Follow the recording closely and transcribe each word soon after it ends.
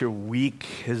your week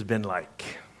has been like.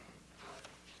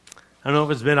 I don't know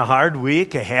if it's been a hard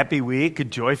week, a happy week, a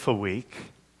joyful week.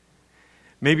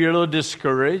 Maybe you're a little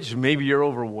discouraged. Maybe you're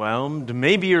overwhelmed.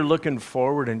 Maybe you're looking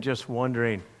forward and just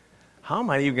wondering, how am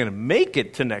I even going to make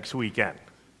it to next weekend,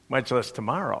 much less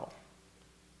tomorrow?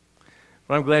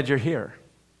 But I'm glad you're here.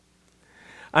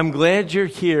 I'm glad you're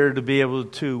here to be able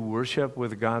to worship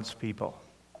with God's people,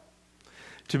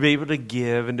 to be able to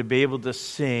give and to be able to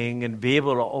sing and be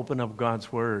able to open up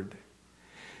God's Word.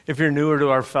 If you're newer to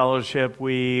our fellowship,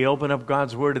 we open up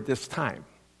God's Word at this time.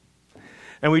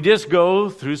 And we just go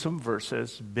through some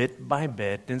verses bit by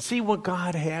bit and see what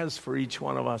God has for each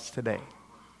one of us today.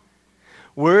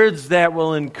 Words that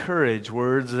will encourage,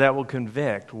 words that will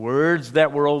convict, words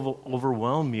that will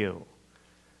overwhelm you,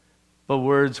 but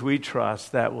words we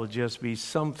trust that will just be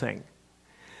something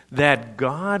that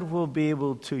God will be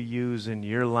able to use in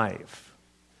your life,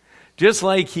 just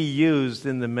like He used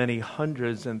in the many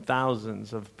hundreds and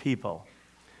thousands of people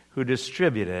who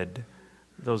distributed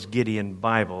those Gideon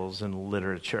Bibles and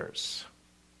literatures.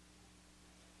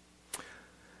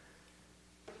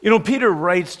 You know, Peter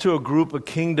writes to a group of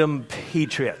kingdom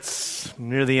patriots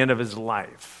near the end of his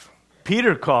life.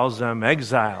 Peter calls them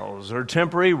exiles or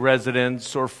temporary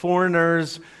residents or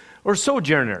foreigners or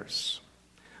sojourners.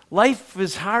 Life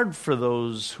is hard for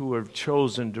those who have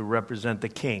chosen to represent the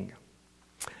king,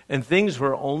 and things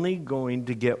were only going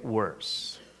to get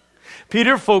worse.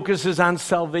 Peter focuses on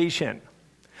salvation,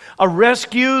 a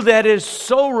rescue that is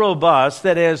so robust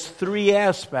that has three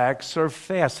aspects or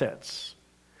facets.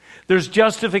 There's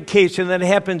justification that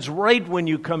happens right when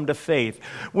you come to faith,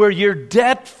 where your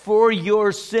debt for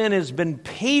your sin has been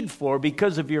paid for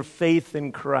because of your faith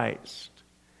in Christ.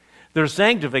 There's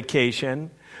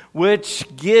sanctification, which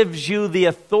gives you the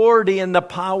authority and the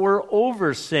power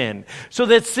over sin, so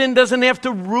that sin doesn't have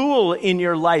to rule in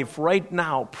your life right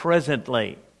now,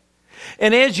 presently.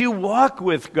 And as you walk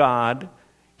with God,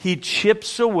 He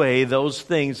chips away those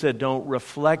things that don't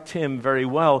reflect Him very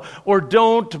well or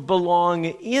don't belong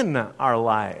in our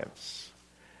lives.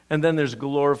 And then there's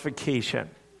glorification,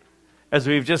 as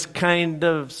we've just kind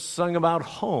of sung about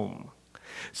home.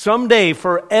 Someday,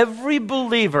 for every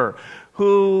believer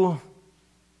who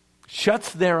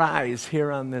shuts their eyes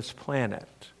here on this planet,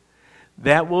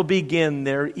 that will begin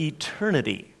their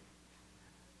eternity.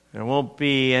 There won't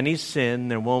be any sin,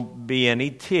 there won't be any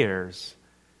tears,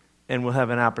 and we'll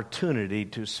have an opportunity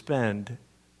to spend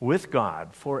with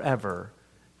God forever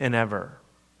and ever.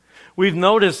 We've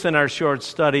noticed in our short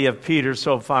study of Peter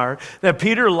so far that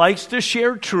Peter likes to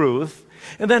share truth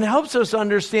and then helps us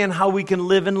understand how we can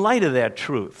live in light of that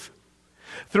truth.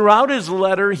 Throughout his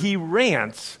letter, he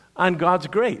rants on God's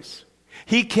grace.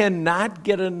 He cannot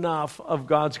get enough of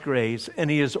God's grace, and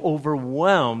he is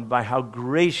overwhelmed by how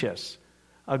gracious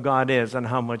a God is and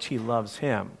how much He loves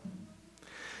him.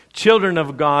 Children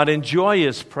of God enjoy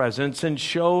His presence and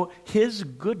show His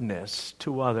goodness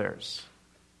to others.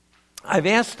 I've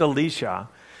asked Alicia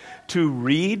to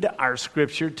read our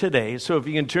scripture today, so if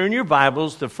you can turn your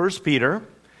Bibles to 1 Peter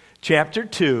chapter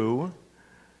 2,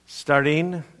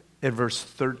 starting at verse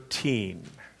 13.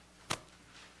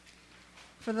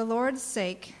 For the Lord's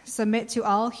sake, submit to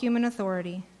all human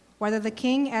authority, whether the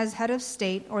king as head of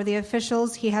state or the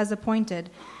officials he has appointed.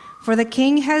 For the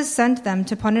king has sent them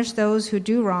to punish those who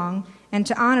do wrong and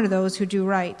to honor those who do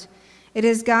right. It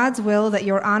is God's will that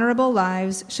your honorable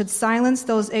lives should silence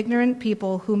those ignorant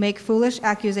people who make foolish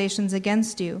accusations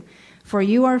against you. For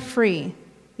you are free,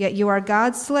 yet you are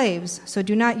God's slaves, so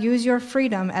do not use your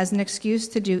freedom as an excuse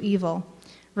to do evil.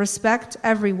 Respect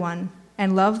everyone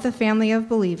and love the family of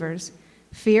believers.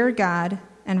 Fear God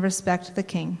and respect the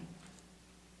king.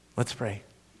 Let's pray.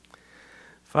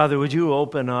 Father, would you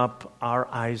open up our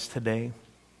eyes today?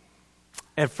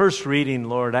 At first reading,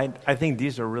 Lord, I think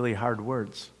these are really hard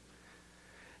words.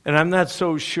 And I'm not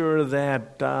so sure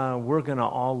that we're going to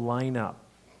all line up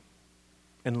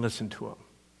and listen to them.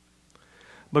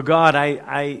 But God,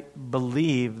 I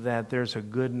believe that there's a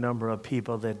good number of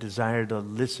people that desire to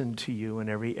listen to you in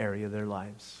every area of their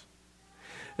lives.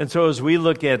 And so as we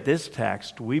look at this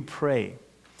text, we pray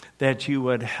that you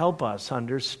would help us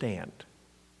understand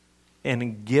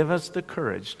and give us the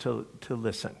courage to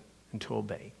listen and to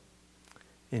obey.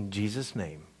 In Jesus'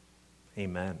 name,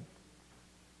 amen.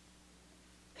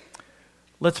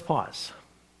 Let's pause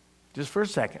just for a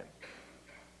second.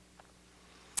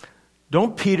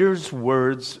 Don't Peter's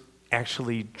words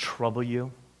actually trouble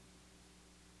you?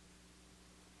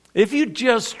 If you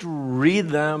just read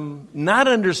them, not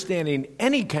understanding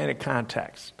any kind of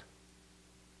context,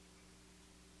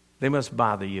 they must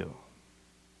bother you.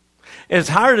 As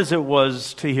hard as it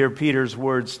was to hear Peter's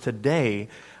words today,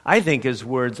 I think his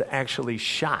words actually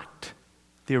shocked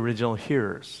the original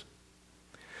hearers.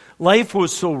 Life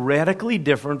was so radically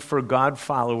different for God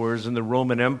followers in the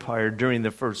Roman Empire during the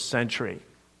first century.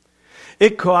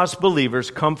 It cost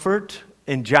believers comfort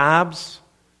and jobs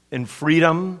and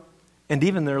freedom and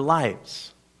even their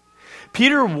lives.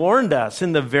 Peter warned us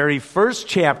in the very first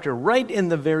chapter, right in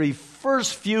the very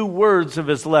first few words of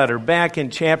his letter, back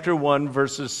in chapter 1,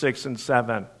 verses 6 and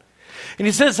 7. And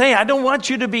he says, hey, I don't want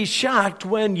you to be shocked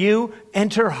when you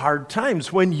enter hard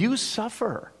times, when you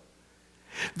suffer.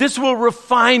 This will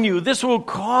refine you. This will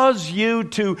cause you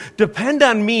to depend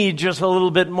on me just a little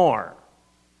bit more.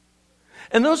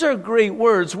 And those are great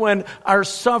words when our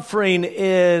suffering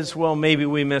is, well, maybe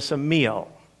we miss a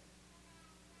meal.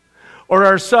 Or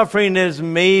our suffering is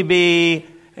maybe,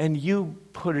 and you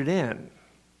put it in.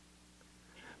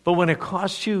 But when it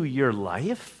costs you your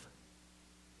life,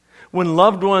 when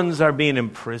loved ones are being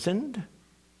imprisoned,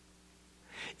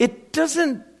 it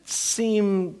doesn't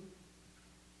seem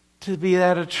to be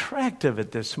that attractive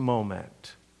at this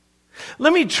moment.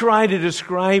 Let me try to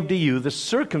describe to you the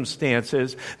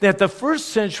circumstances that the first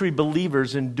century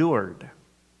believers endured.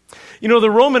 You know, the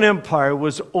Roman Empire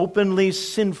was openly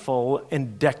sinful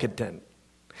and decadent.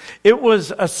 It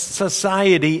was a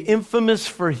society infamous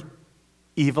for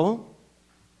evil,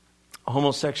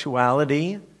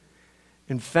 homosexuality,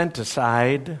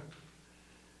 infanticide,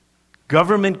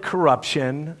 government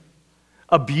corruption,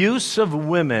 abuse of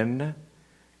women,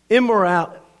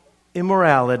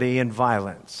 immorality, and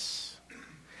violence.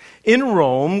 In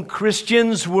Rome,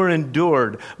 Christians were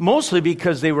endured, mostly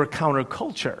because they were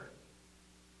counterculture.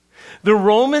 The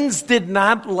Romans did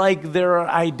not like their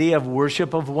idea of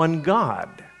worship of one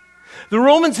God. The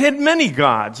Romans had many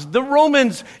gods. The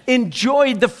Romans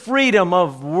enjoyed the freedom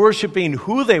of worshiping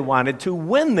who they wanted to,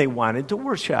 when they wanted to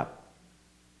worship.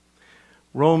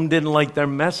 Rome didn't like their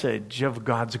message of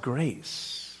God's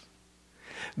grace.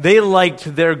 They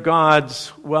liked their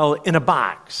gods, well, in a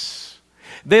box.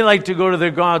 They liked to go to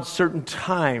their gods certain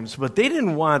times, but they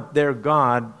didn't want their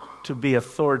God to be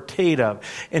authoritative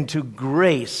and to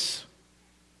grace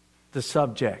the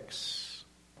subjects.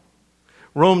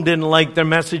 Rome didn't like their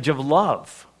message of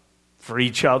love for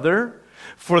each other,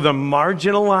 for the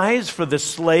marginalized, for the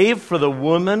slave, for the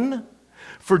woman,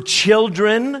 for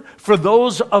children, for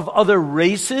those of other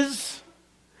races.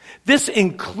 This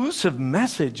inclusive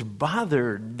message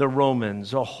bothered the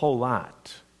Romans a whole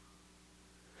lot.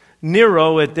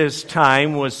 Nero at this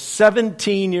time was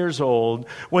 17 years old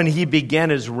when he began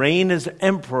his reign as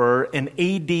emperor in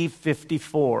AD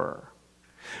 54.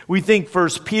 We think 1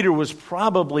 Peter was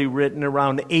probably written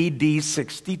around AD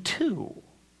 62.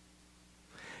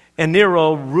 And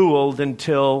Nero ruled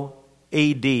until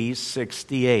AD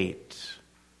 68.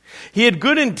 He had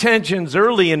good intentions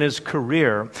early in his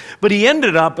career, but he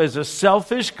ended up as a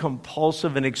selfish,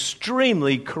 compulsive, and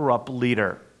extremely corrupt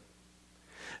leader.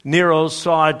 Nero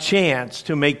saw a chance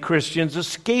to make Christians a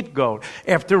scapegoat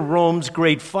after Rome's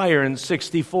great fire in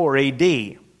 64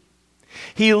 AD.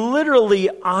 He literally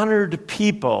honored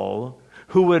people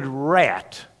who would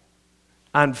rat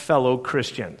on fellow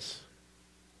Christians.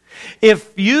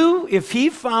 If he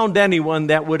found anyone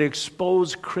that would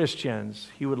expose Christians,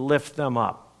 he would lift them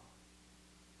up.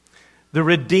 The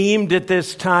redeemed at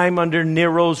this time under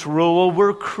Nero's rule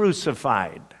were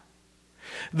crucified.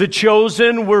 The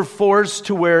chosen were forced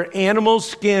to wear animal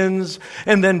skins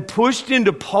and then pushed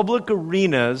into public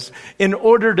arenas in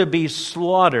order to be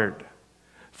slaughtered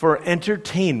for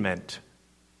entertainment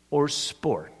or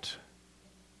sport.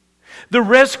 The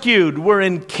rescued were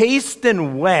encased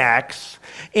in wax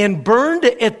and burned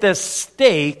at the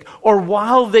stake or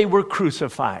while they were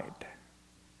crucified.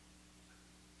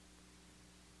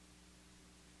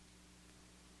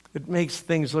 It makes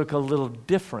things look a little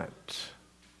different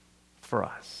for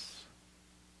us.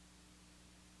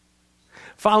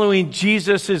 Following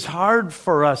Jesus is hard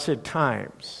for us at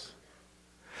times,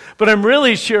 but I'm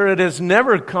really sure it has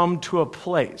never come to a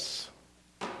place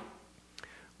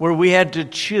where we had to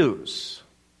choose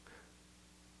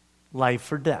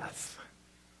life or death,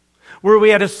 where we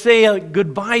had to say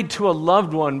goodbye to a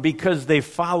loved one because they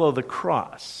follow the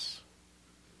cross.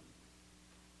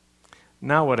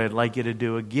 Now what I'd like you to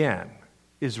do again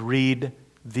is read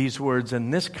these words in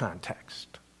this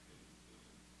context.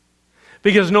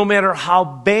 Because no matter how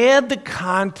bad the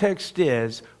context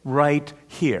is right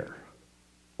here,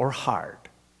 or hard,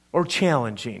 or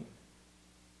challenging,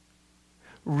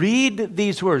 read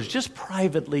these words just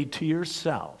privately to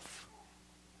yourself,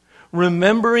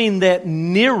 remembering that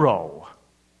Nero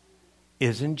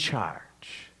is in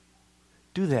charge.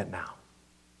 Do that now.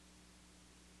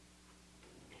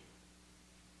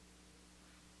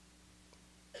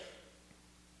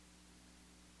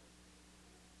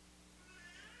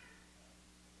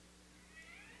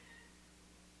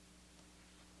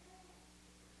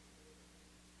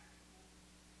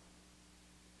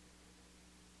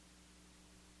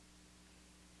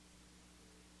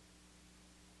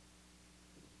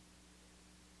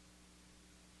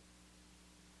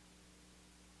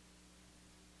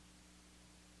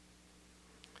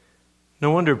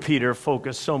 No wonder Peter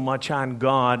focused so much on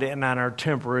God and on our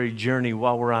temporary journey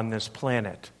while we're on this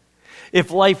planet. If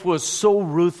life was so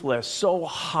ruthless, so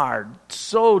hard,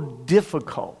 so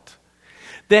difficult,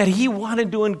 that he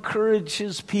wanted to encourage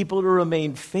his people to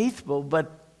remain faithful,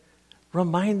 but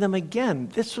remind them again,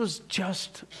 this was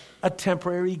just a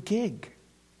temporary gig.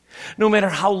 No matter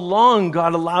how long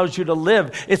God allows you to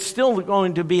live, it's still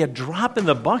going to be a drop in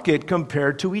the bucket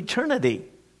compared to eternity.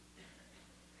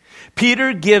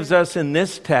 Peter gives us in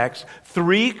this text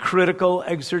 3 critical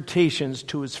exhortations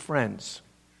to his friends,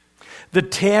 the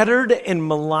tattered and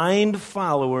maligned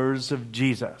followers of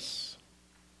Jesus.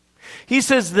 He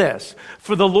says this,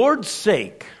 for the Lord's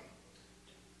sake,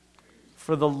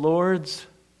 for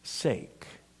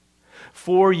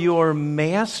your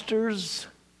master's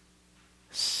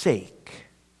sake,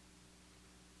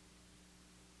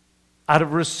 out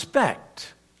of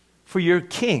respect for your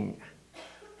king,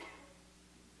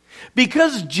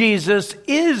 because Jesus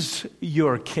is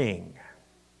your king,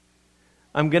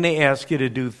 I'm going to ask you to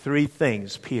do 3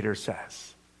 things, Peter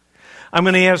says. I'm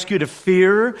going to ask you to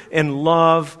fear and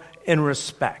love and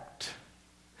respect.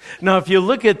 Now, if you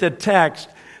look at the text,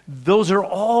 those are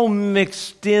all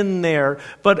mixed in there,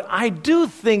 but I do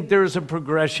think there's a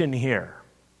progression here.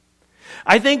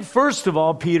 I think, first of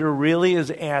all, Peter really is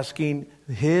asking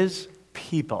his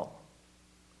people,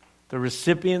 the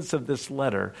recipients of this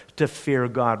letter, to fear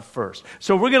God first.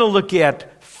 So we're going to look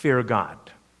at fear God.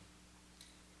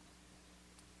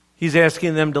 He's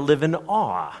asking them to live in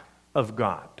awe of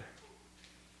God.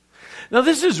 Now,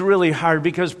 this is really hard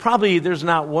because probably there's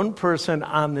not one person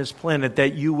on this planet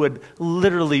that you would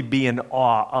literally be in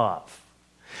awe of.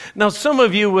 Now, some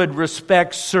of you would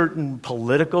respect certain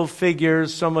political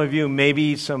figures, some of you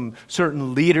maybe some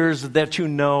certain leaders that you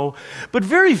know, but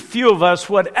very few of us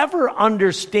would ever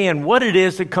understand what it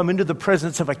is to come into the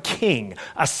presence of a king,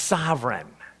 a sovereign.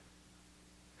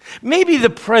 Maybe the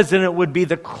president would be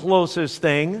the closest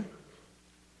thing.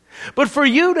 But for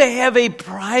you to have a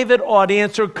private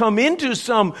audience or come into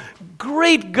some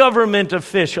great government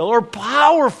official or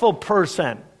powerful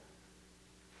person,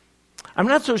 I'm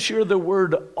not so sure the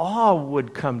word awe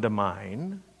would come to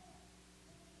mind.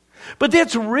 But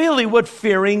that's really what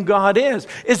fearing God is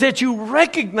that you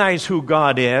recognize who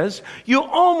God is. You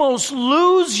almost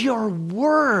lose your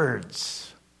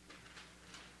words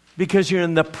because you're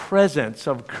in the presence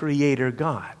of Creator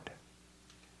God.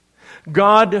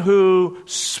 God who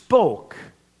spoke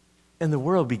and the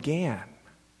world began.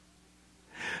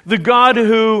 The God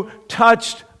who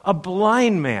touched a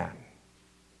blind man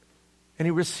and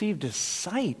he received his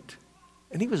sight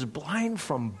and he was blind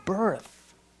from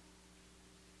birth.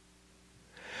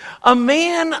 A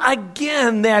man,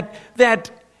 again,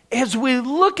 that as we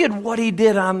look at what he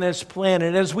did on this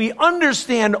planet, as we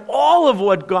understand all of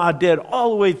what God did all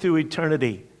the way through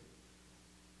eternity,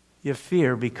 you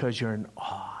fear because you're in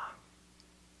awe.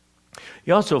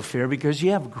 You also fear because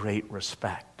you have great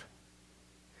respect.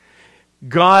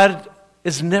 God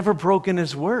has never broken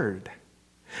his word.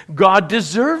 God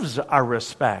deserves our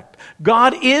respect.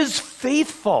 God is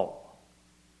faithful.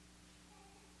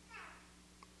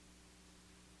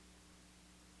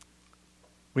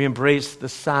 We embrace the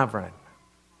sovereign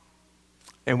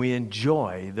and we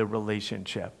enjoy the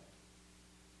relationship.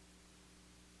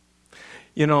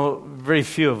 You know, very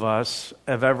few of us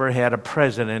have ever had a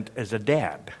president as a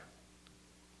dad.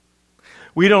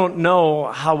 We don't know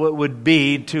how it would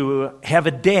be to have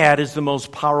a dad as the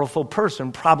most powerful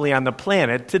person probably on the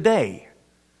planet today.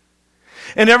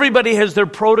 And everybody has their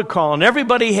protocol, and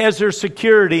everybody has their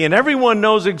security, and everyone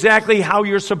knows exactly how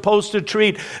you're supposed to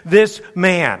treat this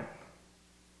man.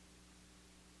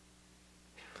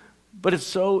 But it's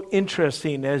so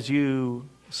interesting, as you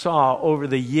saw over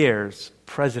the years,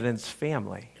 president's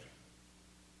family.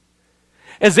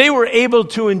 As they were able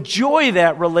to enjoy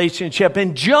that relationship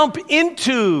and jump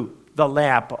into the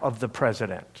lap of the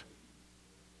president.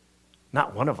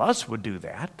 Not one of us would do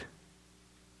that.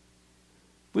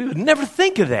 We would never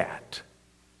think of that.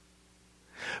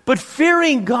 But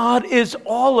fearing God is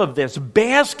all of this,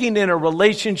 basking in a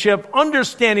relationship,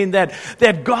 understanding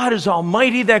that God is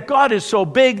almighty, that God is so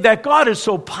big, that God is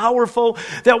so powerful,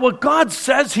 that what God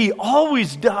says He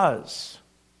always does.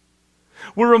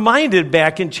 We're reminded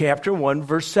back in chapter 1,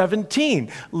 verse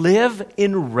 17, live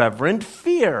in reverent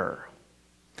fear.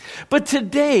 But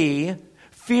today,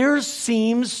 fear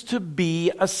seems to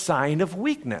be a sign of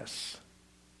weakness,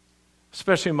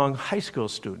 especially among high school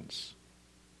students.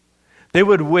 They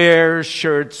would wear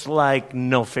shirts like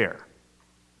no fear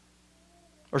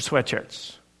or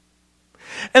sweatshirts.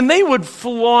 And they would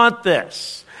flaunt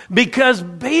this because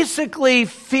basically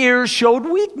fear showed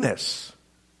weakness.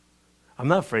 I'm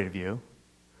not afraid of you.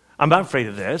 I'm not afraid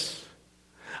of this.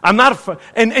 I'm not afraid.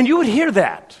 And you would hear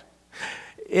that.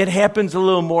 It happens a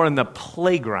little more in the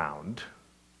playground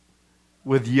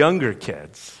with younger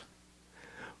kids.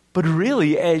 But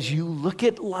really, as you look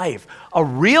at life, a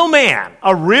real man,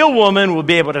 a real woman will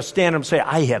be able to stand up and say,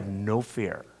 I have no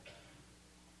fear.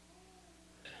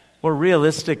 More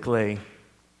realistically,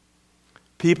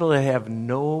 people that have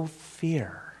no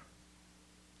fear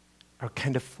are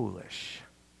kind of foolish.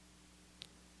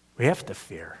 We have to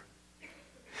fear.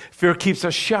 Fear keeps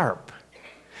us sharp.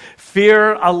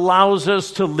 Fear allows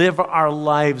us to live our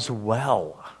lives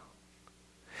well.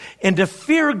 And to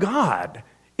fear God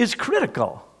is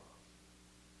critical.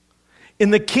 In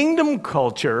the kingdom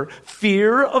culture,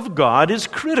 fear of God is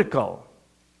critical.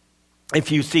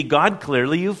 If you see God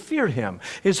clearly, you fear him.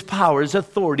 His power, his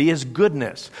authority, his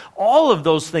goodness. All of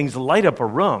those things light up a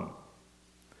room.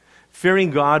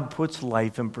 Fearing God puts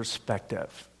life in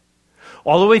perspective.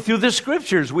 All the way through the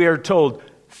scriptures, we are told,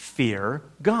 fear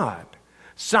God.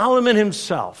 Solomon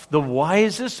himself, the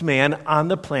wisest man on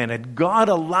the planet, God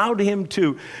allowed him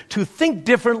to think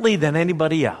differently than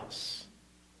anybody else.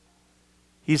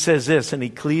 He says this in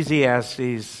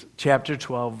Ecclesiastes chapter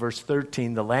 12, verse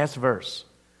 13, the last verse.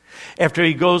 After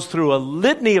he goes through a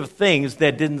litany of things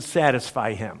that didn't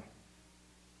satisfy him.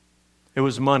 It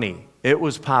was money. It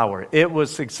was power. It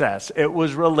was success. It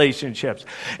was relationships.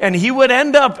 And he would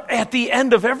end up at the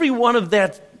end of every one of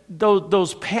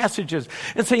those passages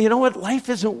and say, you know what? Life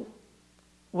isn't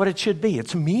what it should be.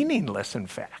 It's meaningless, in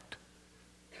fact.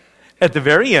 At the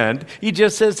very end, he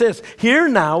just says this, here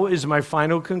now is my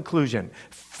final conclusion.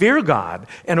 Fear God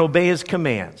and obey his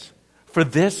commands, for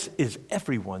this is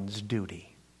everyone's duty.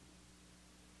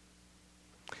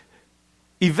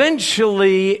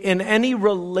 Eventually, in any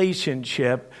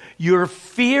relationship, your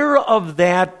fear of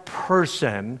that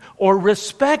person or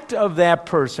respect of that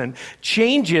person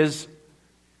changes,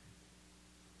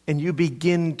 and you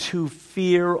begin to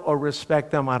fear or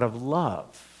respect them out of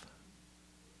love.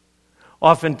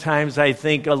 Oftentimes, I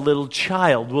think a little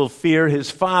child will fear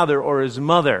his father or his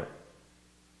mother.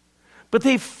 But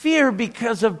they fear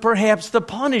because of perhaps the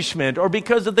punishment or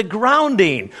because of the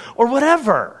grounding or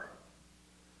whatever.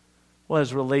 Well,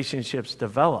 as relationships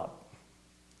develop,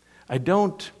 I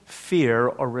don't fear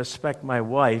or respect my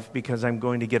wife because I'm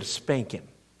going to get a spanking.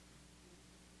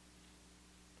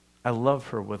 I love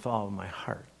her with all of my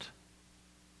heart.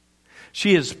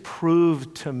 She has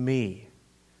proved to me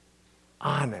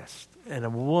honest and a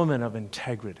woman of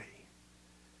integrity.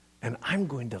 And I'm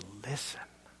going to listen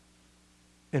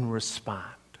and respond.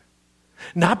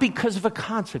 Not because of a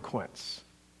consequence,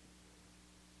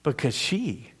 because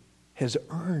she has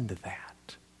earned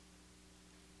that.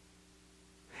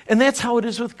 And that's how it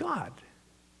is with God.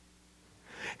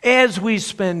 As we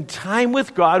spend time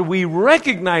with God, we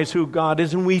recognize who God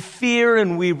is, and we fear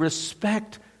and we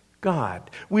respect God.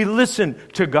 We listen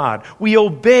to God. We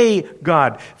obey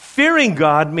God. Fearing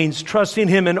God means trusting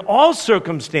him in all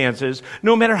circumstances,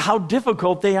 no matter how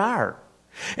difficult they are.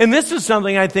 And this is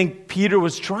something I think Peter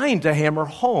was trying to hammer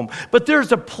home. But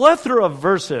there's a plethora of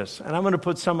verses, and I'm going to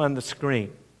put some on the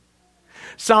screen.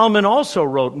 Solomon also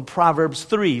wrote in Proverbs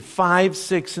 3, 5,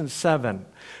 6, and 7,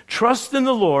 trust in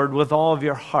the Lord with all of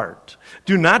your heart.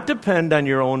 Do not depend on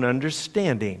your own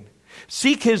understanding.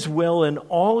 Seek his will in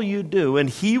all you do, and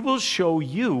he will show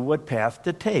you what path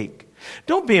to take.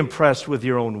 Don't be impressed with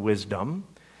your own wisdom.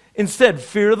 Instead,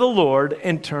 fear the Lord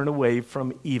and turn away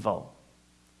from evil.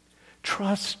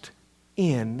 Trust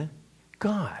in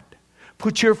God.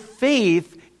 Put your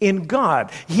faith in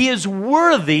God. He is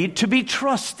worthy to be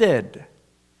trusted.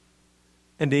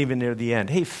 And even near the end,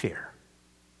 hey, fear.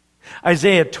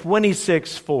 Isaiah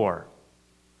 26:4.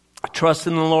 Trust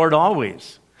in the Lord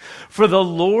always. For the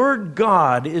Lord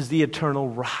God is the eternal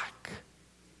rock.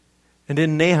 And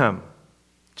in Nahum,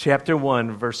 chapter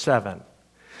 1, verse 7,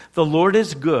 the Lord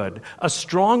is good, a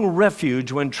strong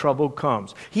refuge when trouble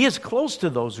comes. He is close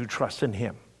to those who trust in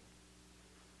him.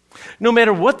 No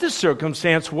matter what the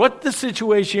circumstance, what the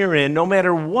situation you're in, no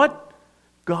matter what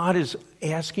God is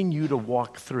asking you to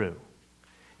walk through,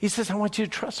 he says, I want you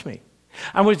to trust me.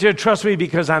 I want you to trust me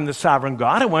because I'm the sovereign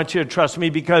God. I want you to trust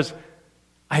me because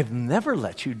I've never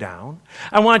let you down.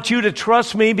 I want you to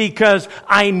trust me because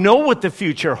I know what the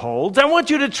future holds. I want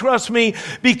you to trust me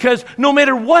because no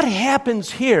matter what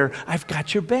happens here, I've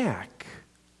got your back.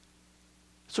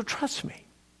 So trust me.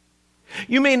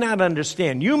 You may not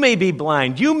understand. You may be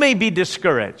blind. You may be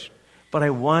discouraged. But I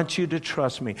want you to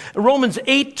trust me. Romans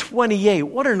 8:28,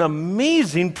 what an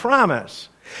amazing promise.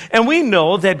 And we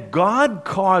know that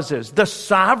the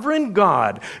sovereign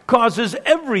God causes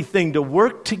everything to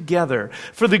work together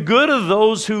for the good of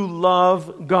those who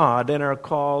love God and are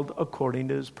called according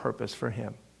to his purpose for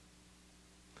him.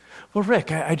 Well,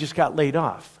 Rick, I just got laid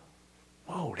off.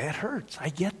 Whoa, that hurts. I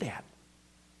get that.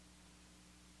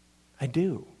 I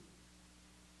do.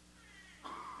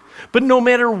 But no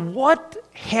matter what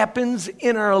happens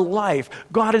in our life,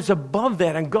 God is above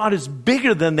that, and God is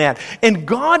bigger than that. And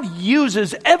God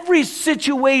uses every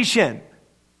situation,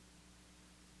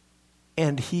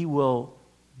 and he will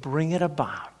bring it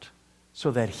about so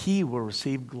that he will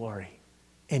receive glory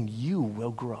and you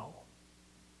will grow.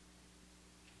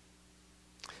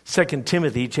 2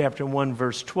 Timothy chapter 1,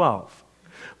 verse 12.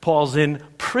 Paul's in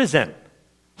prison.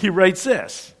 He writes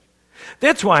this: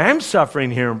 "That's why I'm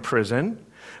suffering here in prison,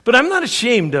 but I'm not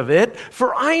ashamed of it,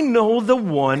 for I know the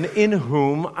one in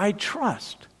whom I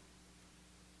trust.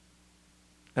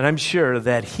 And I'm sure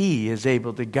that he is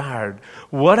able to guard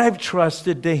what I've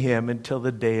trusted to him until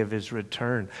the day of his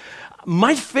return."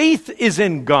 My faith is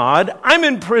in God. I'm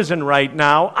in prison right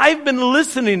now. I've been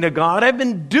listening to God. I've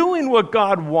been doing what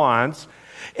God wants,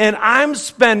 and I'm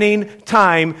spending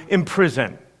time in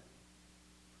prison.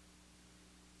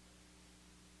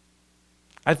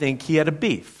 I think he had a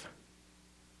beef.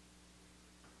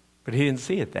 But he didn't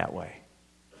see it that way.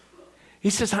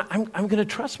 He says, I'm going to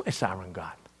trust my sovereign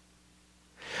God.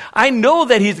 I know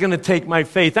that he's going to take my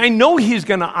faith. I know he's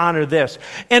going to honor this.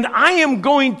 And I am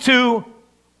going to,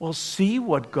 see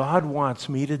what God wants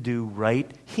me to do right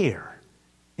here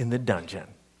in the dungeon.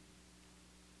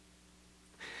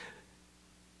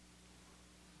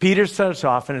 Peter starts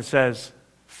off and it says,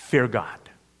 fear God.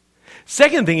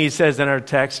 Second thing he says in our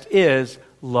text is,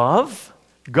 love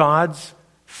God's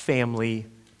family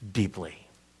deeply.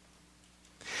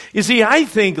 You see, I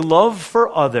think love for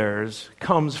others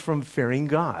comes from fearing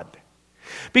God.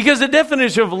 Because the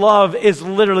definition of love is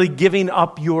literally giving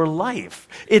up your life.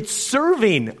 It's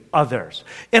serving others.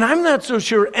 And I'm not so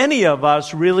sure any of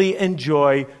us really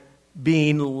enjoy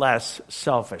being less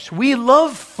selfish. We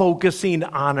love focusing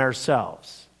on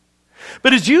ourselves.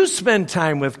 But as you spend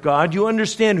time with God, you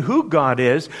understand who God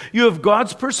is. You have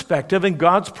God's perspective and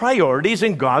God's priorities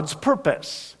and God's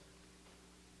purpose.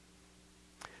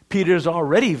 Peter's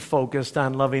already focused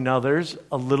on loving others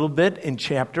a little bit in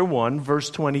chapter 1, verse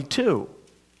 22.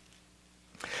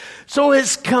 So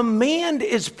his command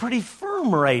is pretty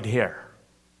firm right here.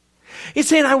 He's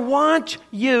saying, I want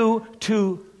you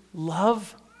to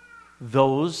love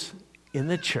those in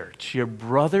the church, your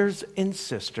brothers and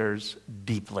sisters,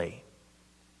 deeply.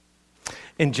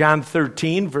 In John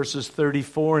 13, verses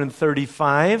 34 and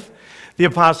 35, the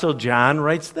Apostle John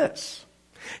writes this.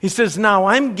 He says, now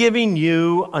I'm giving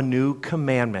you a new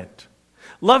commandment.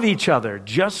 Love each other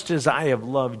just as I have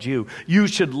loved you. You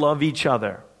should love each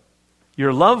other.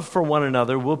 Your love for one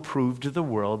another will prove to the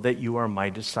world that you are my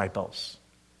disciples.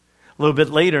 A little bit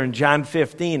later in John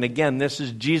 15, again, this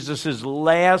is Jesus'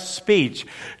 last speech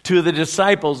to the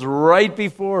disciples right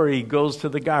before he goes to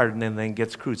the garden and then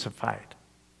gets crucified.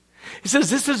 He says,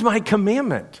 this is my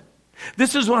commandment.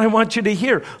 This is what I want you to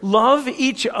hear. Love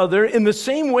each other in the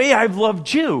same way I've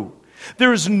loved you.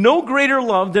 There is no greater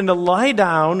love than to lie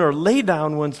down or lay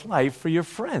down one's life for your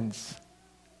friends.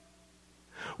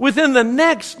 Within the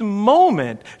next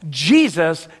moment,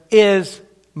 Jesus is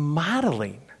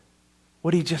modeling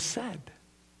what he just said.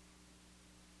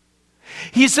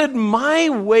 He said, my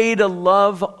way to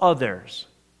love others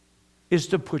is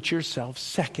to put yourself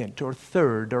second or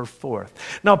third or fourth.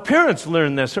 Now, parents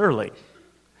learn this early.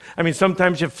 I mean,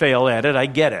 sometimes you fail at it, I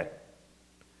get it.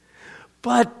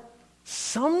 But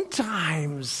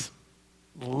sometimes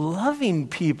loving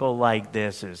people like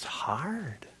this is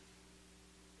hard.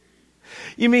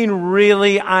 You mean,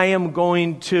 really, I am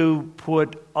going to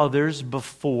put others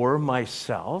before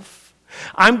myself?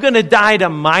 I'm going to die to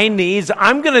my needs.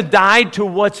 I'm going to die to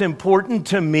what's important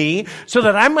to me so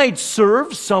that I might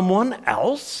serve someone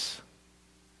else?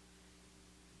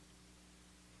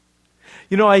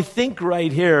 You know, I think right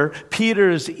here, Peter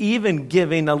is even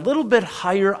giving a little bit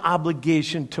higher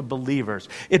obligation to believers.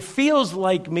 It feels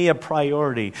like me a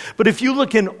priority. But if you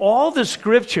look in all the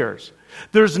scriptures,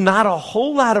 there's not a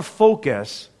whole lot of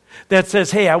focus that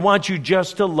says, hey, I want you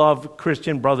just to love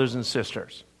Christian brothers and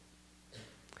sisters.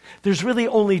 There's really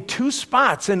only two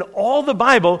spots in all the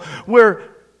Bible where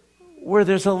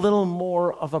there's a little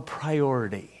more of a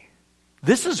priority.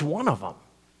 This is one of them.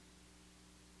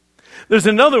 There's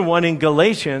another one in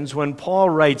Galatians when Paul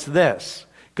writes this.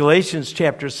 Galatians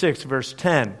chapter 6, verse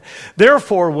 10.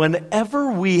 Therefore,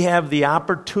 whenever we have the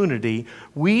opportunity,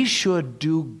 we should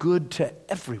do good to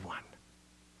everyone,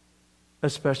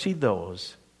 especially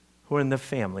those who are in the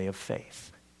family of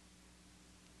faith.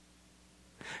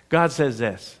 God says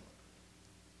this: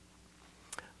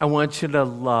 I want you to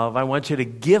love. I want you to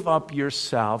give up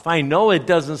yourself. I know it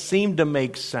doesn't seem to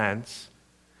make sense,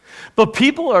 but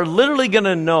people are literally going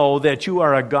to know that you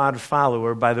are a God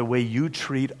follower by the way you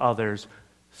treat others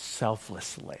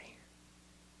selflessly.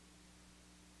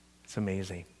 It's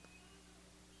amazing.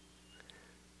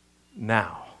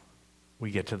 Now,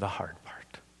 we get to the hard part.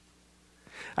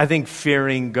 I think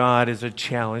fearing God is a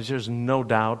challenge. There's no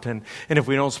doubt. And if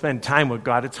we don't spend time with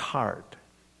God, it's hard.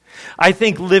 I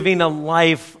think living a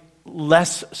life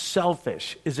less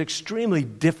selfish is extremely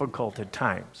difficult at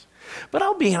times. But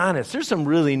I'll be honest, there's some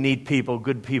really neat people,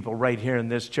 good people right here in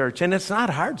this church, and it's not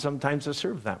hard sometimes to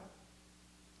serve them.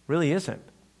 It really isn't.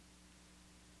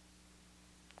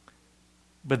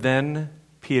 But then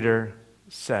Peter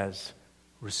says,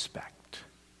 respect.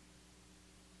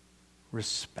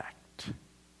 Respect.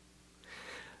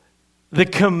 The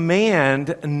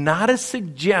command, not a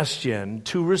suggestion,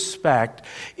 to respect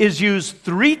is used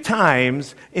 3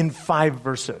 times in 5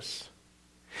 verses.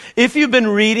 If you've been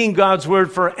reading God's word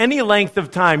for any length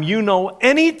of time, you know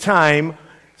any time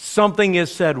something is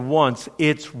said once,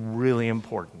 it's really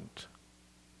important.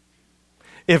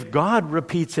 If God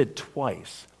repeats it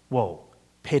twice, whoa,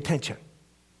 pay attention.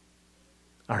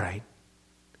 All right?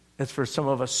 That's for some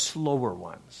of us slower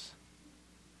ones.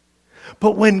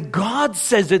 But when God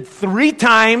says it 3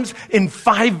 times in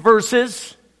 5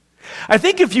 verses, I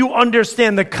think if you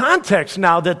understand the context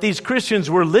now that these Christians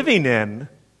were living in,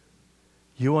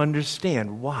 you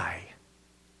understand why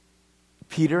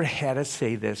Peter had to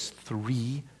say this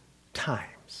 3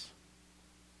 times.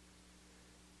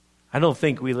 I don't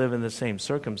think we live in the same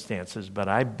circumstances, but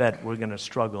I bet we're going to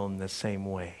struggle in the same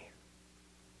way.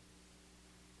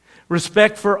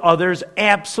 Respect for others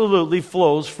absolutely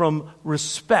flows from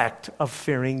respect of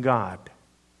fearing God.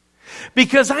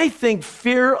 Because I think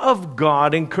fear of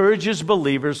God encourages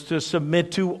believers to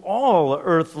submit to all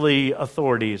earthly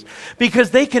authorities,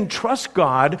 because they can trust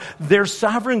God, their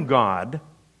sovereign God,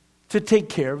 to take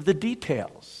care of the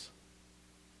details.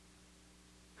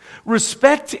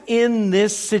 Respect in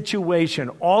this situation,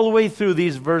 all the way through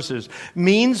these verses,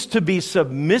 means to be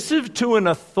submissive to an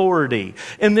authority.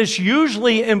 And this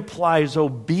usually implies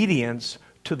obedience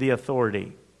to the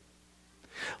authority.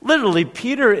 Literally,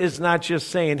 Peter is not just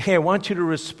saying, hey, I want you to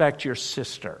respect your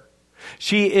sister.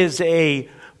 She is a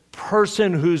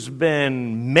person who's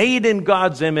been made in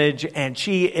God's image, and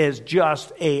she is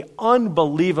just an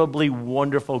unbelievably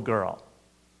wonderful girl.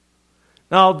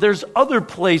 Now, there's other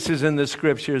places in the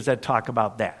scriptures that talk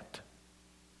about that.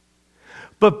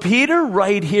 But Peter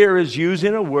right here is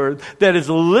using a word that is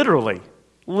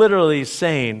literally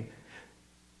saying,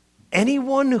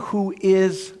 anyone who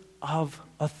is of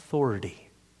authority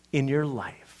in your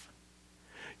life,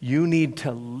 you need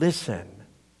to listen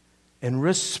and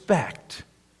respect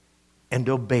and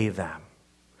obey them.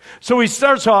 So he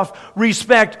starts off,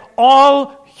 respect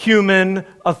all human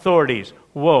authorities.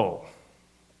 Whoa.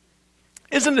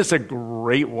 Isn't this a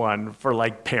great one for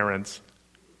like parents?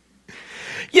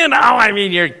 You know, I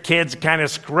mean, your kid's kind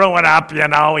of screwing up, you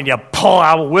know, and you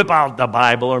whip out the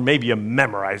Bible, or maybe you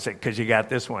memorize it because you got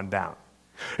this one down.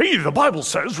 Hey, the Bible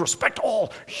says respect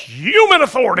all human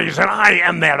authorities, and I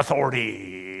am that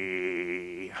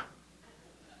authority.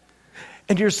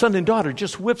 And your son and daughter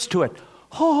just whips to it.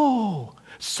 Oh,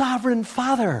 sovereign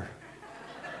father.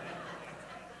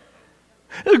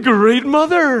 A great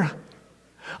mother.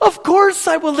 Of course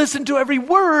I will listen to every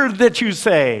word that you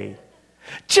say.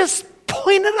 Just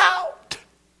point it out.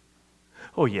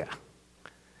 Oh yeah.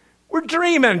 We're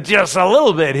dreaming just a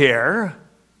little bit here.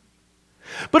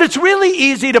 But it's really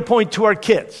easy to point to our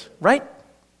kids, right?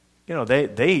 You know,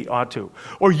 they ought to.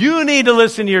 Or you need to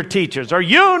listen to your teachers. Or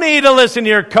you need to listen to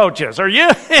your coaches. Or you,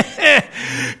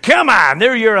 come on,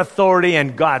 they're your authority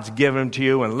and God's given them to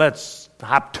you, and let's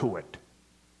hop to it.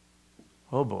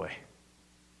 Oh boy.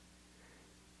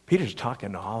 Peter's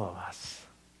talking to all of us.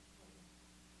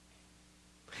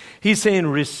 He's saying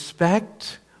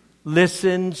respect,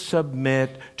 listen,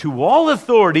 submit to all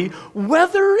authority,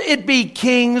 whether it be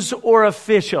kings or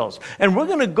officials. And we're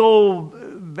going to go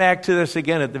back to this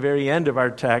again at the very end of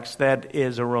our text. That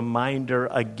is a reminder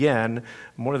again,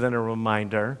 more than a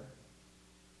reminder.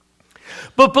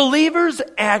 But believers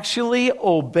actually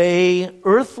obey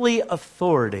earthly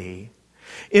authority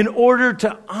in order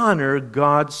to honor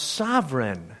God's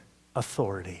sovereign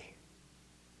authority.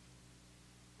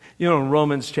 You know, in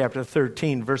Romans chapter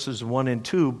 13, verses 1 and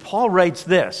 2, Paul writes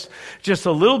this, just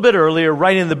a little bit earlier,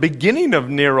 right in the beginning of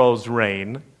Nero's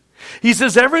reign. He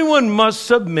says, everyone must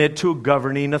submit to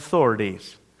governing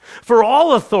authorities, for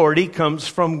all authority comes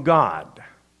from God.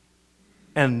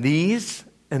 And these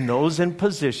and those in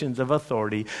positions of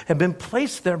authority have been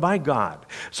placed there by God.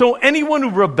 So anyone who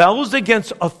rebels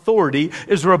against authority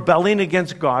is rebelling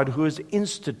against God who has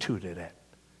instituted it.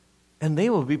 And they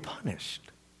will be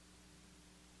punished.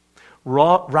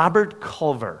 Robert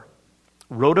Culver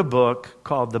wrote a book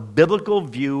called The Biblical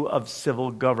View of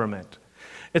Civil Government.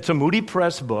 It's a Moody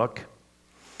Press book.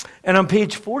 And on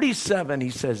page 47,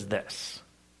 he says this: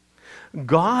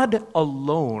 God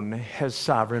alone has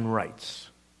sovereign rights.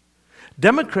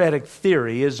 Democratic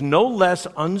theory is no less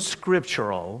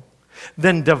unscriptural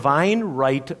than divine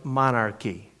right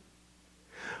monarchy.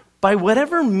 By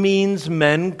whatever means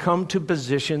men come to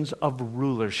positions of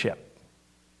rulership,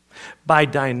 by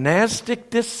dynastic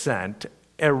descent,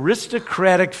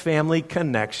 aristocratic family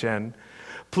connection,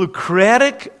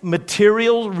 plutocratic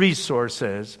material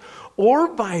resources, or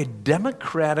by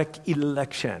democratic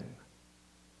election,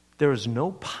 there is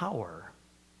no power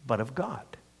but of God.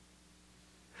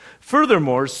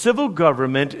 Furthermore, civil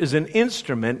government is an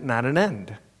instrument, not an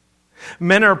end.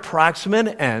 Men are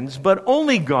proximate ends, but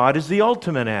only God is the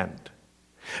ultimate end.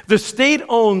 The state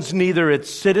owns neither its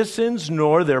citizens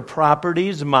nor their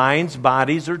properties, minds,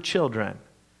 bodies, or children.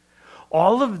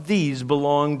 All of these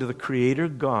belong to the Creator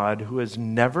God, who has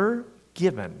never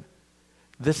given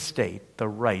the state the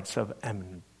rights of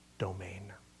eminent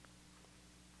domain.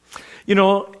 You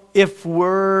know, if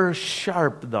we're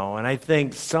sharp, though, and I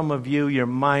think some of you, your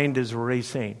mind is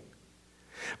racing,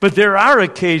 but there are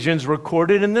occasions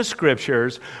recorded in the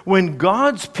Scriptures when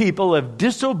God's people have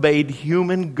disobeyed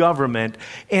human government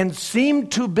and seem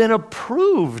to have been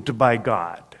approved by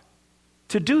God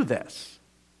to do this.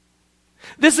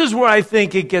 This is where I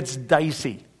think it gets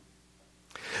dicey.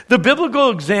 The biblical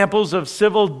examples of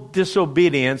civil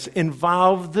disobedience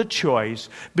involve the choice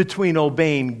between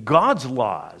obeying God's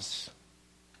laws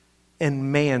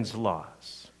and man's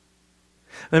laws.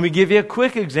 Let me give you a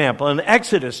quick example. In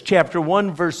Exodus chapter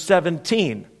 1, verse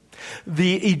 17,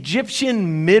 the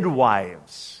Egyptian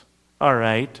midwives,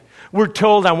 were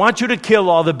told, I want you to kill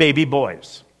all the baby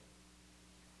boys.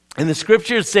 And the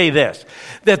scriptures say this,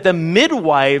 that the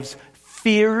midwives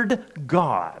feared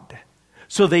God,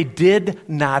 so they did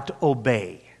not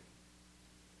obey.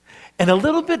 And a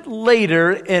little bit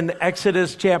later in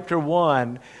Exodus chapter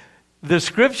 1, the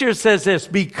scripture says this: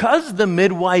 because the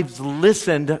midwives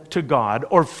listened to God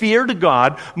or feared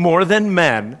God more than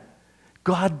men,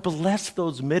 God blessed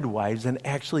those midwives and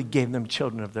actually gave them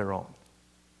children of their own.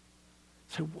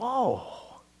 So, whoa.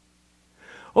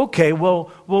 Okay,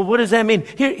 well, what does that mean?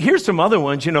 Here's some other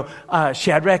ones,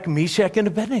 Shadrach, Meshach, and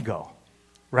Abednego,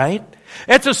 right?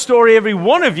 That's a story every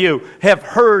one of you have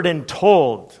heard and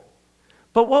told.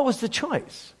 But what was the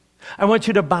choice? I want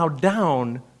you to bow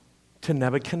down to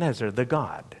Nebuchadnezzar, the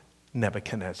god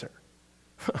Nebuchadnezzar.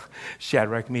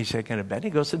 Shadrach, Meshach, and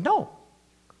Abednego said, no.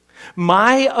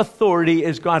 My authority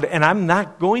is God, and I'm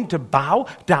not going to bow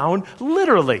down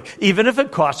literally, even if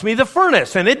it cost me the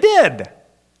furnace, and it did.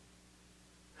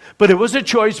 But it was a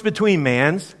choice between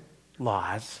man's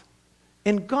laws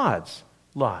and God's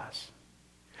laws.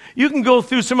 You can go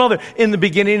through some other, in the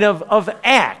beginning of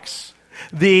Acts,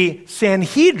 the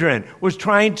Sanhedrin was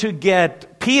trying to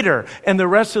get Peter and the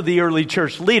rest of the early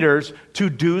church leaders to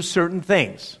do certain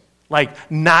things,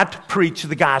 like not preach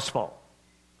the gospel.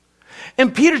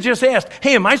 And Peter just asked,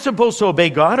 hey, am I supposed to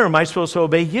obey God or am I supposed to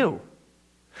obey you?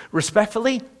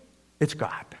 Respectfully, it's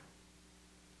God.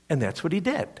 And that's what he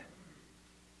did.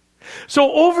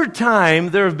 So over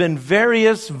time, there have been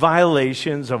various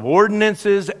violations of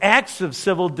ordinances, acts of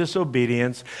civil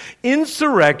disobedience,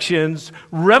 insurrections,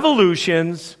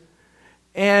 revolutions,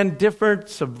 and different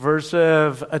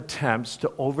subversive attempts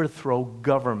to overthrow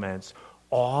governments,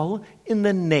 all in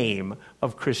the name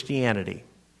of Christianity.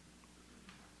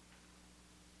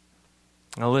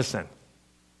 Now listen,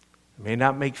 I may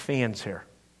not make fans here,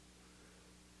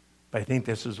 but I think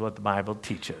this is what the Bible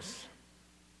teaches.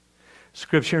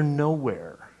 Scripture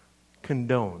nowhere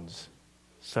condones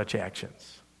such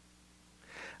actions.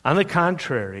 On the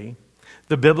contrary,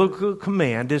 the biblical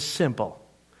command is simple: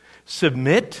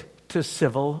 submit to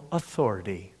civil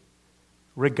authority,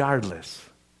 regardless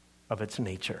of its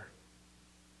nature.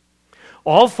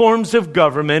 All forms of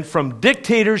government, from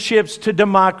dictatorships to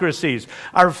democracies,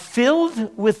 are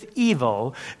filled with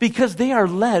evil because they are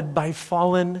led by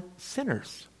fallen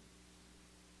sinners.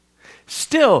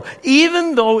 Still,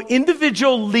 even though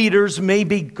individual leaders may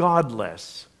be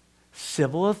godless,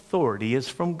 civil authority is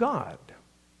from God.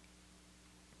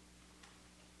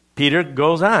 Peter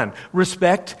goes on,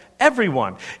 respect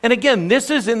everyone. And again, this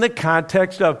is in the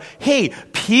context of, hey,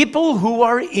 people who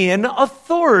are in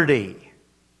authority.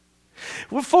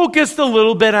 We're focused a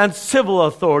little bit on civil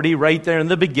authority right there in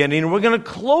the beginning, and we're going to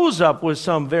close up with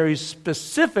some very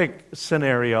specific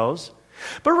scenarios.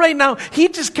 But right now, he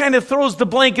just kind of throws the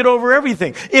blanket over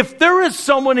everything. If there is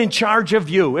someone in charge of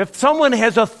you, if someone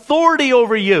has authority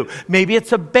over you, maybe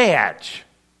it's a badge,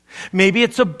 maybe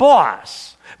it's a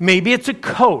boss, maybe it's a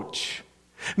coach,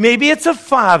 maybe it's a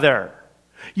father,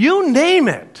 you name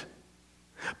it.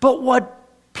 But what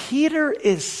Peter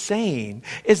is saying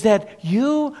is that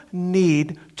you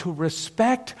need to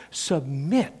respect,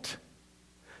 submit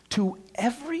to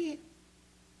every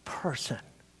person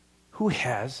who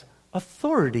has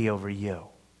authority over you.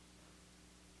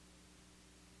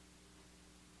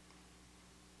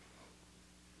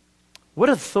 What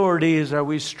authorities are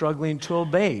we struggling to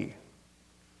obey?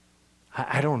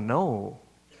 I don't know.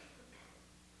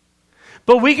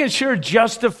 But we can sure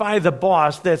justify the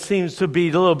boss that seems to be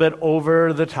a little bit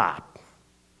over the top.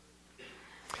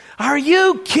 Are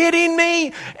you kidding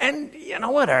me? And you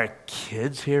know what? Our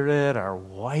kids hear it, our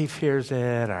wife hears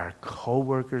it, our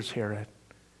co-workers hear it.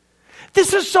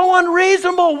 This is so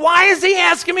unreasonable. Why is he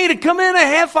asking me to come in a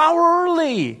half hour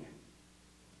early?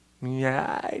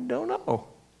 Yeah, I don't know.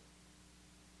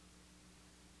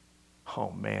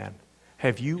 Oh, man.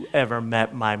 Have you ever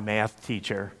met my math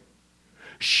teacher?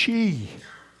 She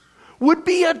would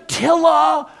be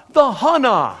Attila the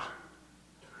Hunna.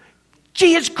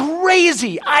 She is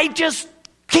crazy. I just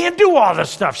can't do all the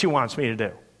stuff she wants me to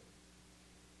do.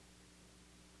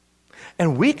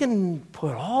 And we can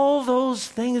put all those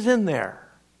things in there.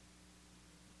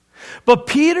 But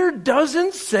Peter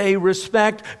doesn't say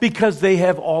respect because they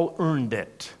have all earned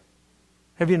it.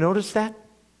 Have you noticed that?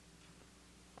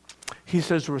 He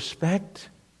says respect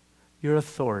your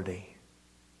authority.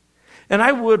 And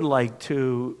I would like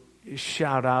to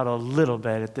shout out a little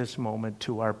bit at this moment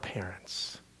to our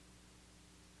parents.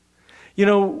 You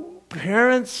know,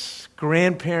 parents,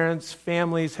 grandparents,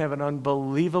 families have an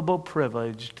unbelievable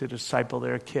privilege to disciple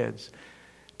their kids,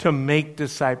 to make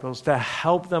disciples, to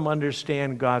help them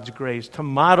understand God's grace, to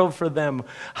model for them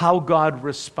how God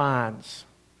responds.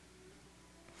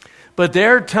 But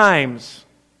there are times,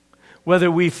 whether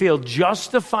we feel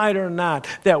justified or not,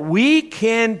 that we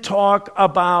can talk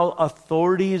about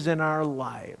authorities in our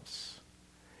lives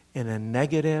in a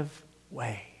negative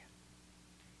way.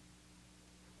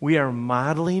 We are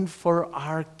modeling for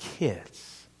our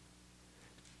kids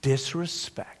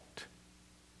disrespect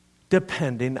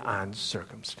depending on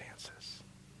circumstances.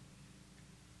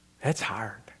 That's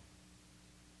hard.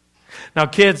 Now,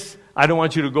 kids, I don't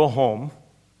want you to go home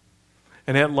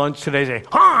and at lunch today say,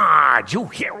 did you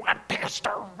hear what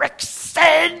Pastor Rick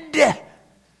said?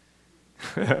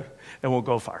 It won't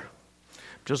go far.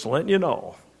 Just letting you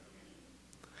know.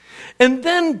 And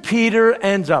then Peter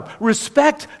ends up,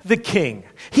 respect the king.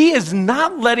 He is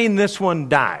not letting this one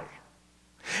die.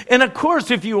 And of course,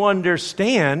 if you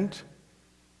understand,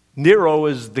 Nero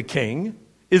is the king,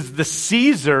 is the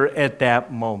Caesar at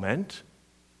that moment,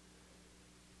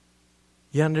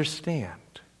 you understand.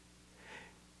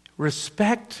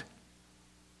 Respect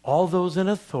all those in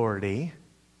authority,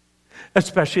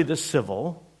 especially the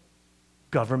civil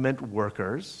government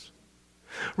workers.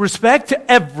 Respect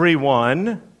everyone.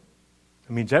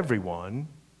 It means everyone.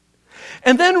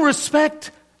 And then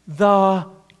respect the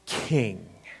king.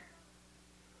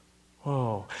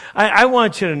 Oh, I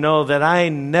want you to know that I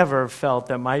never felt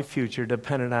that my future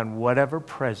depended on whatever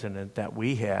president that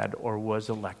we had or was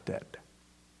elected.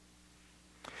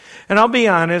 And I'll be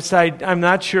honest, I'm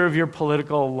not sure of your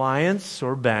political alliance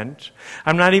or bent.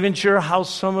 I'm not even sure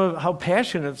how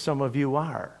passionate some of you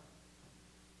are.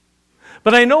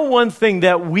 But I know one thing,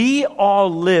 that we all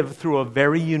live through a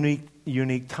very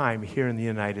unique time here in the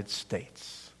United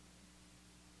States.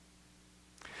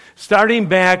 Starting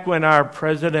back when our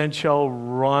presidential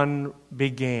run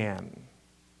began.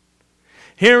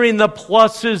 Hearing the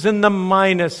pluses and the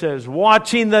minuses,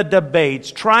 watching the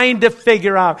debates, trying to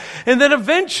figure out, and then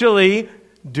eventually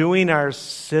doing our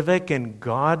civic and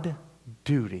God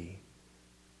duty,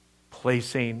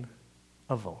 placing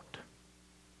a vote.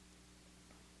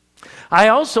 I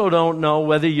also don't know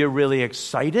whether you're really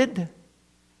excited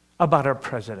about our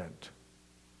president.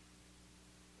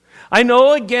 I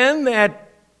know again that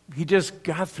he just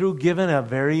got through giving a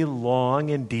very long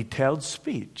and detailed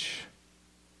speech.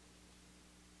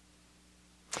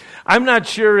 I'm not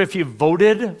sure if you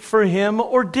voted for him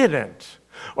or didn't.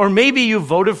 Or maybe you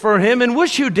voted for him and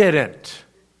wish you didn't.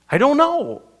 I don't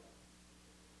know.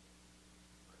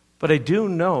 But I do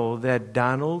know that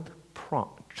Donald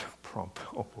Trump,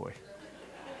 oh boy.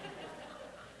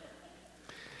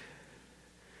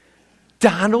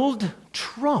 Donald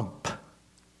Trump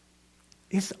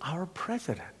is our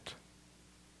president.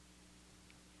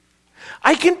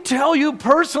 I can tell you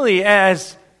personally,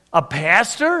 as a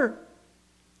pastor,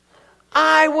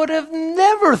 I would have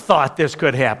never thought this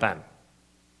could happen.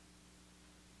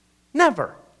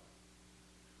 Never.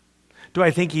 Do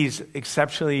I think he's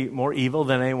exceptionally more evil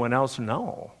than anyone else?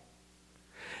 No.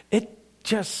 It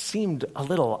just seemed a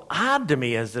little odd to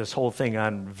me as this whole thing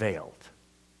unveiled.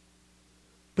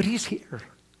 But he's here.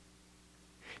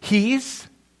 He's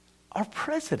our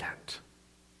president.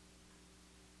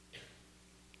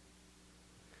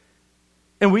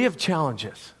 And we have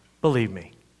challenges, believe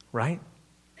me, right?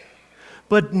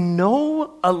 But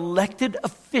no elected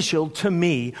official to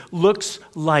me looks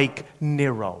like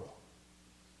Nero.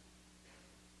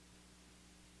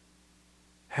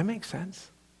 That makes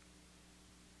sense.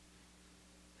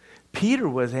 Peter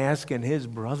was asking his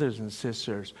brothers and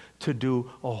sisters to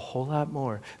do a whole lot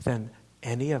more than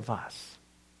any of us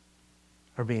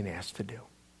are being asked to do.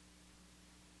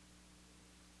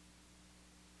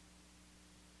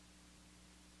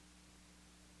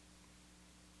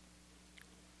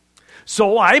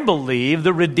 So I believe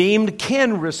the redeemed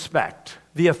can respect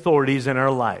the authorities in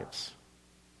our lives.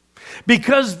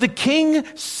 Because the king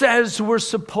says we're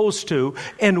supposed to,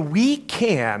 and we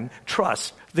can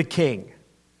trust the king.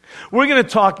 We're going to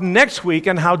talk next week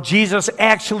on how Jesus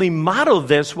actually modeled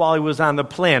this while he was on the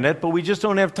planet, but we just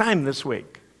don't have time this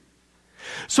week.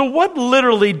 So what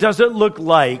literally does it look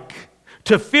like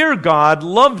to fear God,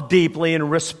 love deeply, and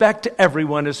respect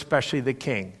everyone, especially the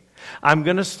king? I'm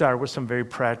going to start with some very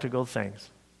practical things.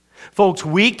 Folks,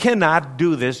 we cannot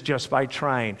do this just by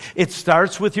trying. It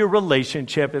starts with your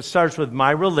relationship. It starts with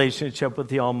my relationship with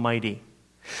the Almighty.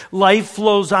 Life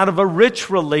flows out of a rich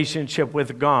relationship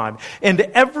with God. And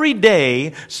every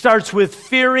day starts with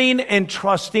fearing and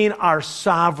trusting our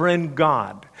sovereign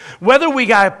God. Whether we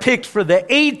got picked for the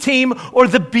A team or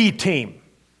the B team.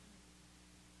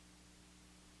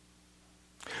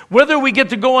 Whether we get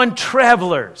to go on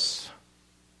travelers.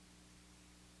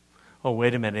 Oh,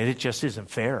 wait a minute, it just isn't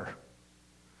fair.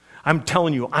 I'm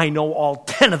telling you, I know all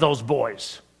 10 of those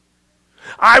boys.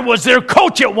 I was their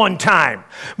coach at one time.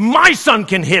 My son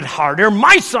can hit harder,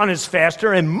 my son is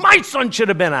faster, and my son should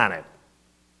have been on it.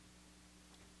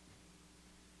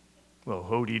 Well,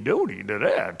 hooty-doody to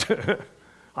that.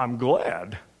 I'm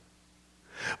glad.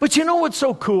 But you know what's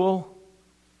so cool?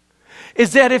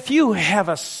 Is that if you have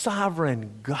a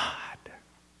sovereign God,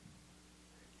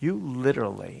 you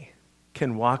literally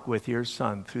can walk with your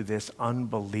son through this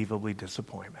unbelievably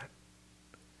disappointment.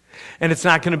 And it's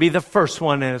not going to be the first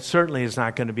one, and it certainly is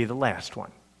not going to be the last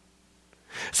one.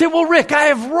 Say, well, Rick, I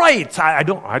have rights. I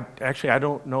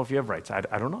don't know if you have rights. I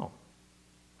don't know.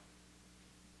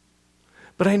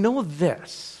 But I know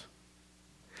this,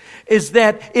 is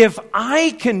that if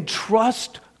I can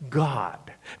trust God,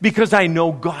 because I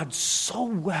know God so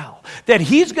well, that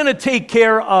he's going to take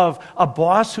care of a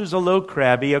boss who's a little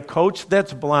crabby, a coach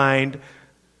that's blind,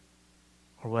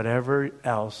 or whatever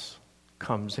else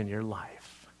comes in your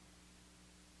life.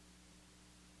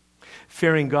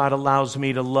 Fearing God allows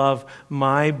me to love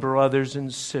my brothers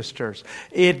and sisters.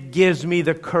 It gives me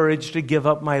the courage to give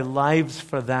up my lives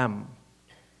for them.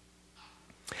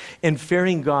 And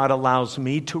fearing God allows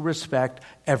me to respect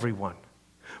everyone,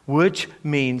 which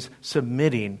means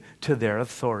submitting to their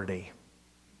authority.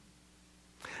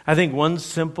 I think one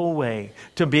simple way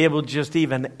to be able to just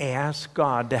even ask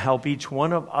God to help each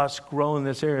one of us grow in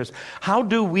this area is, how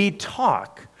do we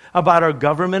talk about our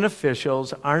government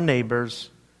officials, our neighbors,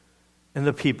 and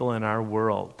the people in our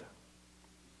world?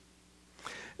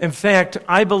 In fact,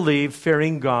 I believe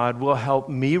fearing God will help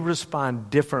me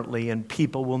respond differently, and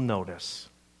people will notice.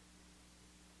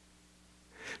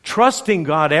 Trusting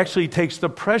God actually takes the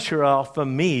pressure off of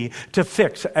me to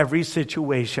fix every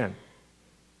situation.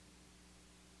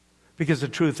 Because the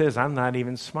truth is, I'm not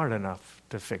even smart enough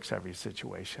to fix every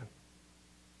situation.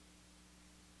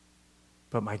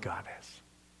 But my God is.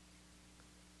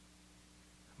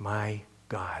 My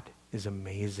God is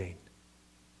amazing.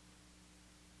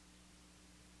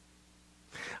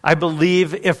 I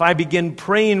believe if I begin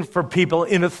praying for people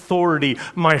in authority,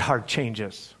 my heart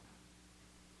changes.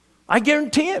 I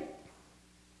guarantee it.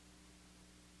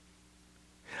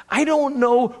 I don't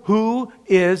know who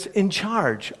is in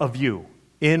charge of you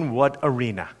in what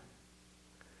arena.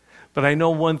 But I know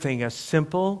one thing, a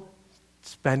simple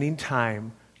spending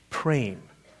time praying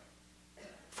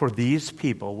for these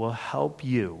people will help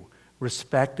you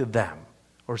respect them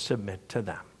or submit to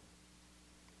them.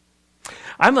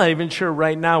 I'm not even sure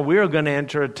right now we're going to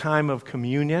enter a time of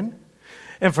communion.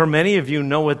 And for many of you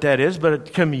know what that is,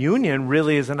 but communion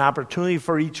really is an opportunity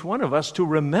for each one of us to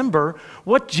remember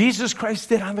what Jesus Christ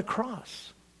did on the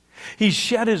cross. He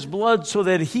shed his blood so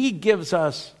that he gives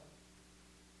us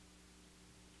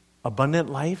abundant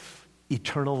life,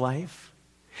 eternal life.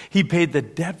 He paid the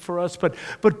debt for us,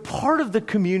 but part of the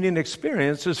communion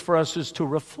experience is for us is to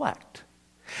reflect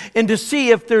and to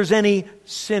see if there's any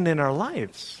sin in our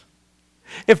lives.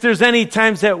 If there's any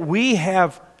times that we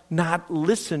have not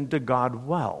listened to God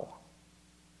well.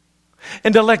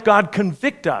 And to let God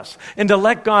convict us. And to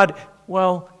let God,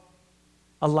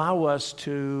 allow us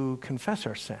to confess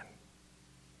our sin.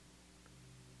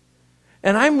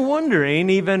 And I'm wondering,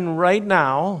 even right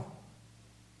now,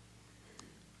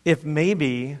 if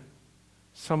maybe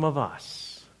some of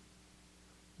us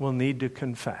will need to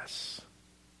confess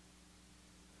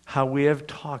how we have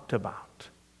talked about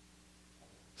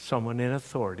someone in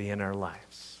authority in our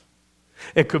lives.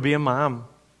 It could be a mom.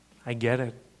 I get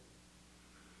it.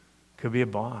 It could be a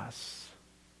boss.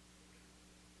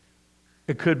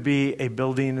 It could be a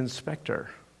building inspector.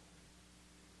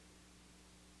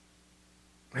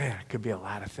 Man, it could be a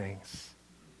lot of things.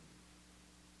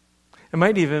 It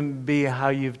might even be how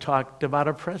you've talked about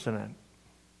a president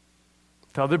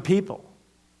to other people.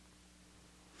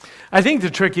 I think the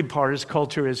tricky part is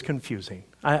culture is confusing.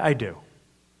 I do.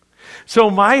 So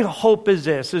my hope is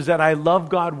this, is that I love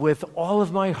God with all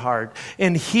of my heart,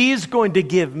 and He's going to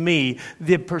give me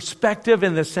the perspective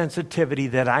and the sensitivity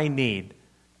that I need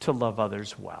to love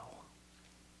others well.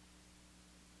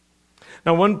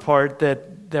 Now, one part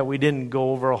that we didn't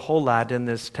go over a whole lot in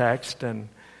this text, and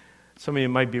some of you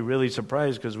might be really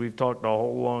surprised because we've talked a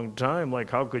whole long time, like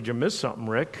how could you miss something,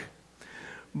 Rick?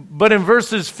 But in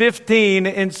verses 15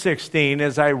 and 16,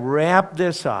 as I wrap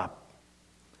this up,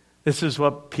 this is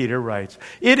what Peter writes.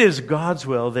 It is God's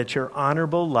will that your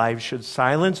honorable lives should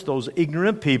silence those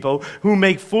ignorant people who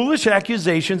make foolish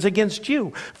accusations against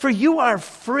you. For you are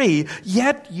free,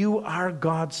 yet you are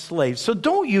God's slaves. So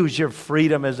don't use your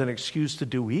freedom as an excuse to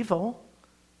do evil.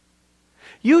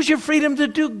 Use your freedom to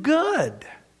do good.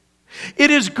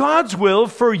 It is God's will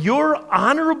for your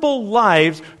honorable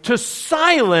lives to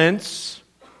silence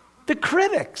the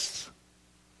critics.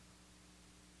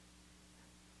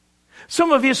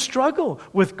 Some of you struggle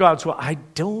with God's will. I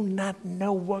do not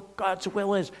know what God's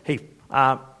will is. Hey,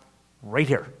 right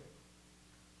here.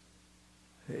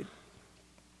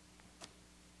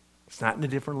 It's not in a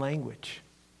different language.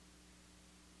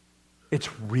 It's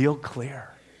real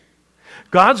clear.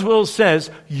 God's will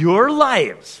says your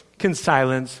lives can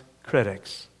silence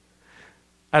critics.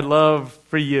 I'd love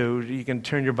for you can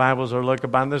turn your Bibles or look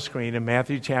up on the screen in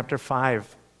Matthew chapter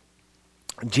 5.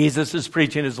 Jesus is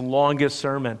preaching his longest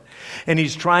sermon, and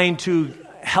he's trying to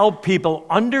help people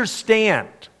understand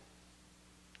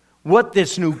what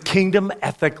this new kingdom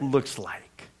ethic looks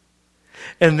like.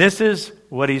 And this is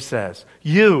what he says.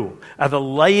 You are the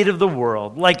light of the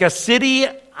world, like a city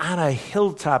on a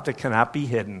hilltop that cannot be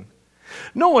hidden.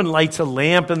 No one lights a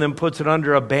lamp and then puts it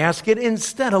under a basket.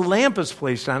 Instead, a lamp is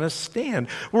placed on a stand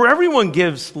where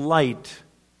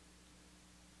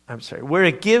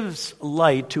it gives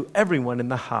light to everyone in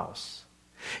the house.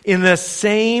 In the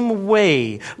same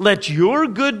way, let your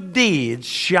good deeds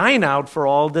shine out for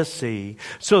all to see,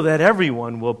 so that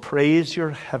everyone will praise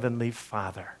your heavenly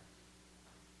Father.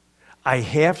 I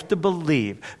have to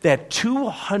believe that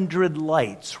 200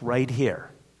 lights right here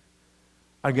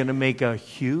are going to make a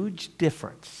huge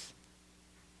difference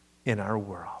in our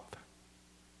world.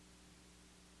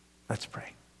 Let's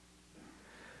pray.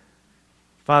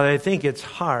 Father, I think it's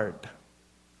hard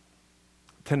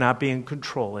to not be in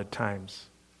control at times.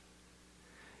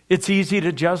 It's easy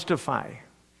to justify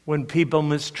when people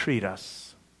mistreat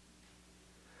us.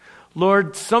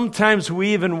 Lord, sometimes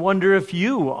we even wonder if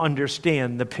you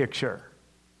understand the picture.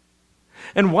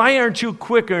 And why aren't you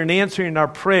quicker in answering our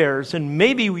prayers? And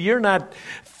maybe you're not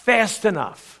fast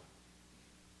enough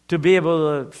to be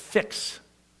able to fix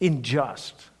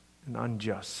unjust and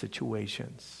unjust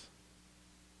situations.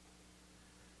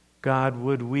 God,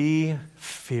 would we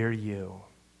fear you,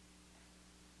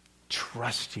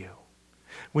 trust you?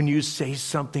 When you say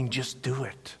something, just do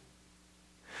it.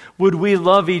 Would we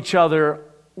love each other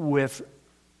with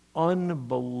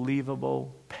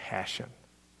unbelievable passion?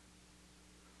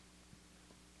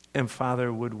 And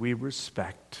Father, would we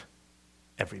respect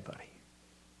everybody?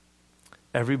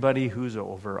 Everybody who's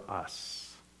over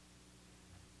us.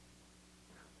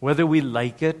 Whether we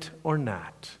like it or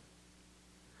not.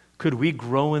 Could we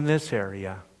grow in this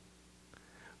area?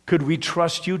 Could we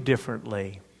trust you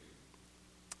differently?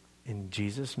 In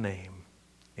Jesus' name,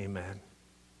 amen.